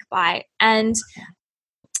snake bite. And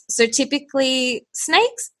so typically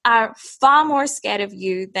snakes are far more scared of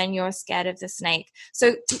you than you're scared of the snake.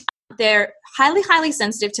 So they're highly, highly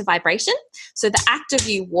sensitive to vibration. So the act of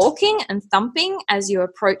you walking and thumping as you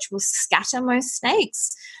approach will scatter most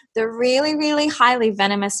snakes. The really, really highly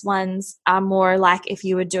venomous ones are more like if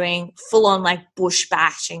you were doing full-on like bush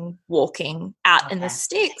bashing, walking out in the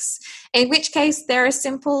sticks, in which case they're a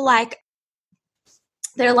simple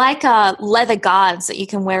they're like leather guards that you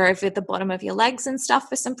can wear over the bottom of your legs and stuff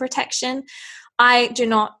for some protection. I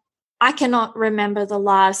cannot remember the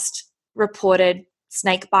last reported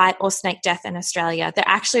snake bite or snake death in Australia. They're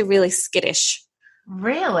actually really skittish.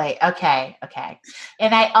 Really? Okay.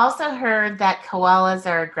 And I also heard that koalas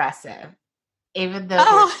are aggressive, even though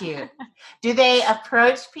they're cute. Do they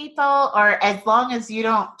approach people, or as long as you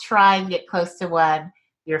don't try and get close to one,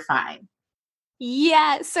 you're fine?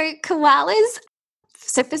 Yeah, so koalas,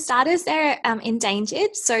 so for starters, they're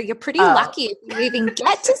endangered. So you're pretty lucky if you even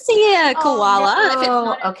get to see a koala. Oh, no. If it's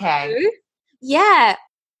not okay. Yeah.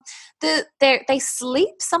 They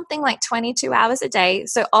sleep something like 22 hours a day.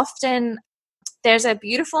 So often there's a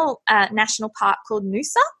beautiful national park called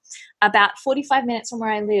Noosa, about 45 minutes from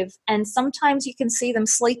where I live. And sometimes you can see them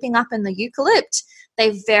sleeping up in the eucalypt.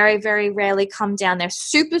 They very, very rarely come down. They're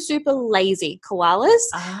super, super lazy koalas.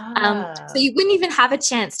 So you wouldn't even have a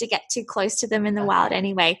chance to get too close to them in the wild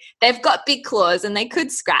anyway. They've got big claws and they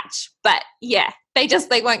could scratch. But yeah, they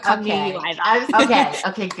won't come near you either.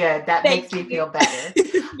 Okay, good. That makes me feel better.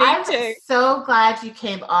 I'm so glad you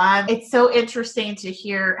came on. It's so interesting to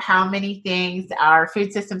hear how many things our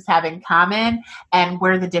food systems have in common and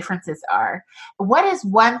where the differences are. What is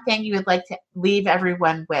one thing you would like to leave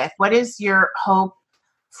everyone with? What is your hope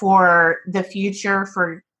for the future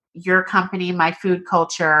for your company, My Food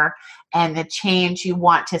Culture, and the change you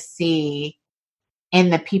want to see in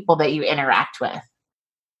the people that you interact with?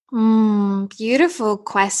 Beautiful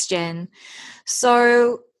question.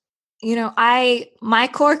 So, my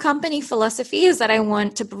core company philosophy is that I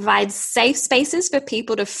want to provide safe spaces for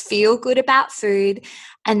people to feel good about food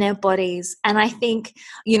and their bodies. And I think,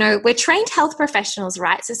 we're trained health professionals,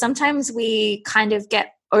 right? So sometimes we kind of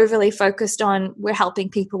get overly focused on we're helping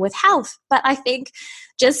people with health. But I think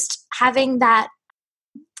just having that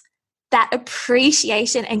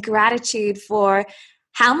appreciation and gratitude for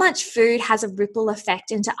how much food has a ripple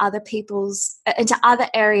effect into other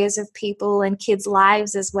areas of people and kids'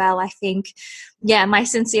 lives as well. I think, my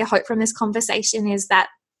sincere hope from this conversation is that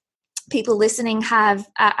people listening have,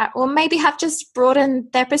 or maybe have just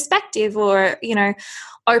broadened their perspective or,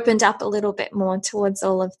 opened up a little bit more towards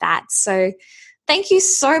all of that. So thank you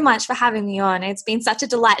so much for having me on. It's been such a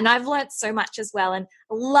delight, and I've learned so much as well, and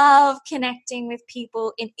love connecting with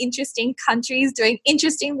people in interesting countries doing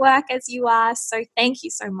interesting work as you are. So thank you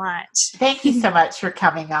so much. Thank you so much for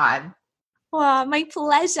coming on. Well, my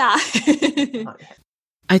pleasure.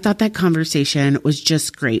 I thought that conversation was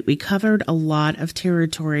just great. We covered a lot of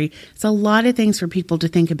territory. It's a lot of things for people to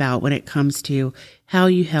think about when it comes to how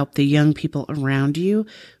you help the young people around you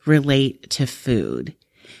relate to food.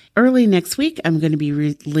 Early next week, I'm going to be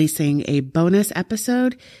releasing a bonus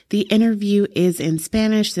episode. The interview is in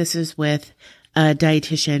Spanish. This is with a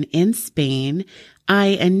dietitian in Spain. I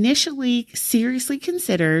initially seriously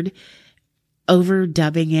considered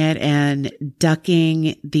overdubbing it and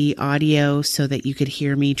ducking the audio so that you could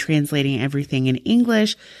hear me translating everything in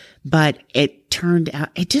English, but it turned out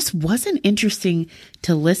it just wasn't interesting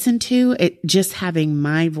to listen to. It just having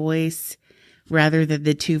my voice rather than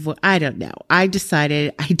the two I don't know. I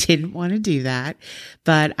decided I didn't want to do that,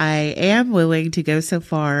 but I am willing to go so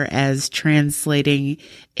far as translating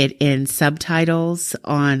it in subtitles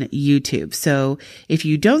on YouTube. So if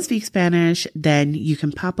you don't speak Spanish, then you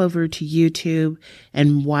can pop over to YouTube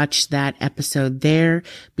and watch that episode there.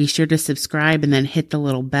 Be sure to subscribe and then hit the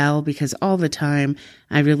little bell, because all the time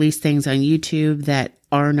I release things on YouTube that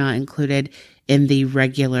are not included in the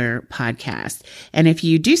regular podcast. And if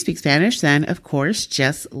you do speak Spanish, then of course,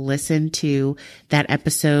 just listen to that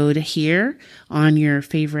episode here on your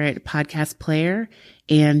favorite podcast player.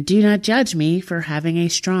 And do not judge me for having a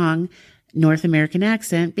strong North American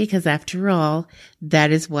accent, because after all,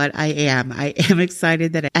 that is what I am. I am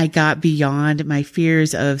excited that I got beyond my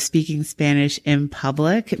fears of speaking Spanish in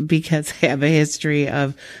public, because I have a history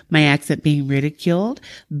of my accent being ridiculed.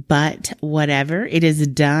 But whatever, it is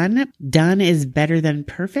done. Done is better than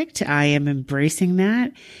perfect. I am embracing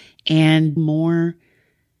that, and more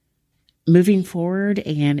moving forward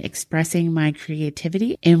and expressing my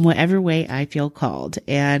creativity in whatever way I feel called.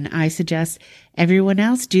 And I suggest everyone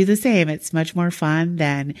else do the same. It's much more fun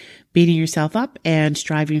than beating yourself up and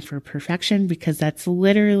striving for perfection, because that's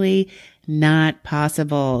literally not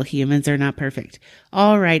possible. Humans are not perfect.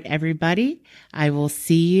 All right, everybody, I will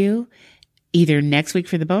see you either next week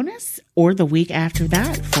for the bonus or the week after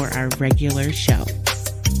that for our regular show.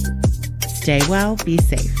 Stay well, be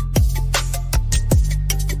safe.